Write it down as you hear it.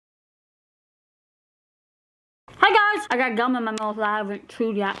Hey guys, I got gum in my mouth that I haven't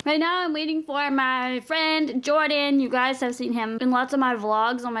chewed yet. Right now I'm waiting for my friend Jordan. You guys have seen him in lots of my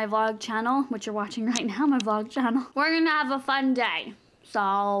vlogs on my vlog channel, which you're watching right now, my vlog channel. We're gonna have a fun day. So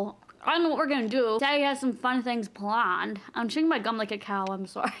I don't know what we're gonna do. Daddy has some fun things planned. I'm chewing my gum like a cow, I'm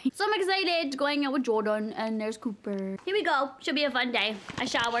sorry. So I'm excited going out with Jordan, and there's Cooper. Here we go, should be a fun day. I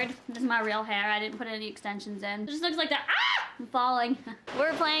showered, this is my real hair. I didn't put any extensions in. It just looks like that, ah! I'm falling.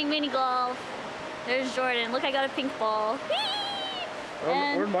 We're playing mini golf. There's Jordan, look I got a pink ball.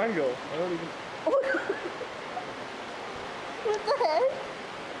 Where'd mine go? I don't even... What the heck?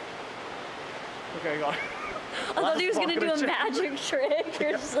 Okay, I got it. I thought he was gonna do a magic trick.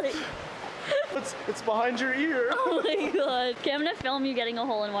 You're just like... It's behind your ear. Oh my god. Okay, I'm gonna film you getting a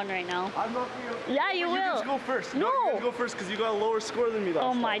hole-in-one right now. I'm not gonna... Yeah, you will. You can go first. No. You can go first because you got a lower score than me last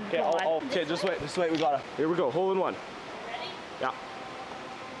time. Oh my god. Okay, just wait, we got it. Here we go, hole-in-one. Ready? Yeah.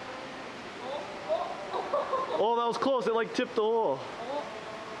 Oh, that was close. It like tipped the hole.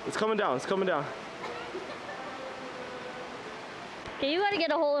 It's coming down. It's coming down. Okay, you gotta get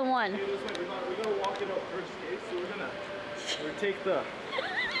a hole-in-one. Okay, just wait. We gotta walk it out first, okay? So we're gonna take the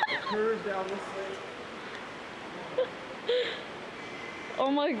curve down this way. Oh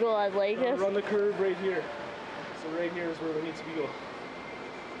my god, like this. Run the curve right here. So right here is where we need to be going.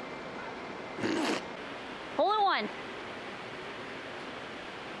 Hole-in-one.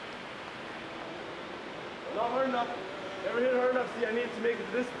 Not hard enough. Never hit hard enough. See, I need to make it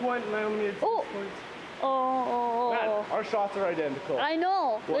to this point, and I only need to this point. Oh. Man, our shots are identical. I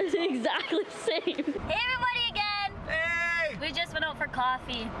know. It's exactly the same. Hey everybody again. Hey! We just went out for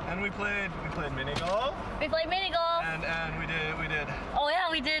coffee. And we played mini golf. We played mini golf. And we did. Oh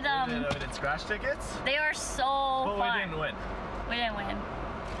yeah, we did. We did scratch tickets. They are so but fun. we didn't win. We didn't win.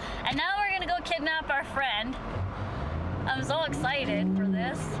 And now we're gonna go kidnap our friend. I'm so excited for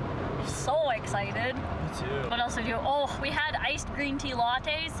this. So excited. Me too. What else did we do? Oh, we had iced green tea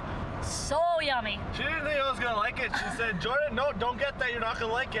lattes. So yummy. She didn't think I was gonna like it. She said, Jordan, no, don't get that. You're not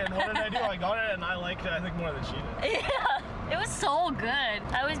gonna like it. And what did I do? I got it and I liked it, I think, more than she did. Yeah, it was so good.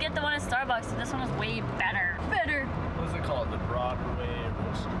 I always get the one at Starbucks, and this one was way better. Better. What is it called? The Broadway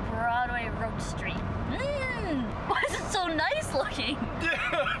Roastery. Broadway Roastery. Mmm. Why is it so nice looking?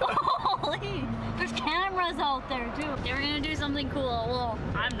 Holy. There's cameras out there too. They were gonna do something cool. Well,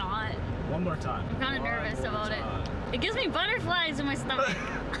 I'm not. One more time. I'm kind of nervous about it. It gives me butterflies in my stomach.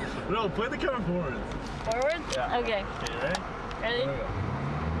 No, play the camera forward. Forward? Yeah. Okay. Okay, you ready? Ready? Here we go.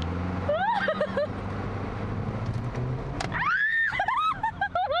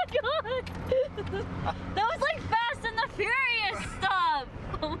 Oh my god! That was like Fast and the Furious stuff!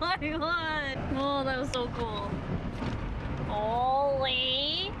 Oh my god! Oh, that was so cool.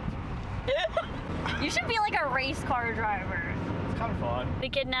 Holy! You should be like a race car driver. It's kind of fun. We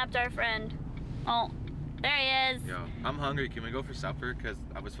kidnapped our friend. Oh, there he is. Yo, I'm hungry. Can we go for supper? Because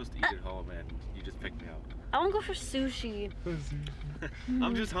I was supposed to eat at home and you just picked me up. I want to go for sushi.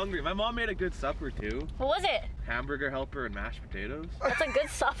 I'm just hungry. My mom made a good supper too. What was it? Hamburger helper and mashed potatoes. That's a good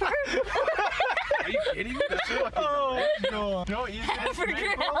supper? Are you kidding me? That's so fucking no. No, easy.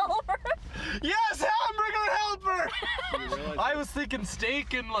 Hamburger helper? Yes, hamburger helper! I was thinking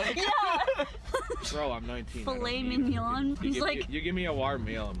steak and like... Yeah. Bro, I'm 19. Filet mignon. He's like... You give me a warm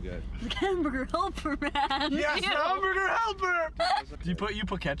meal, I'm good. Hamburger helper, man. Yes, Ew. hamburger helper! You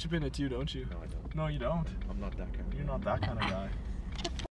put ketchup in it too, don't you? No, I don't. No, you don't. I'm not that kind of You're not that kind of guy.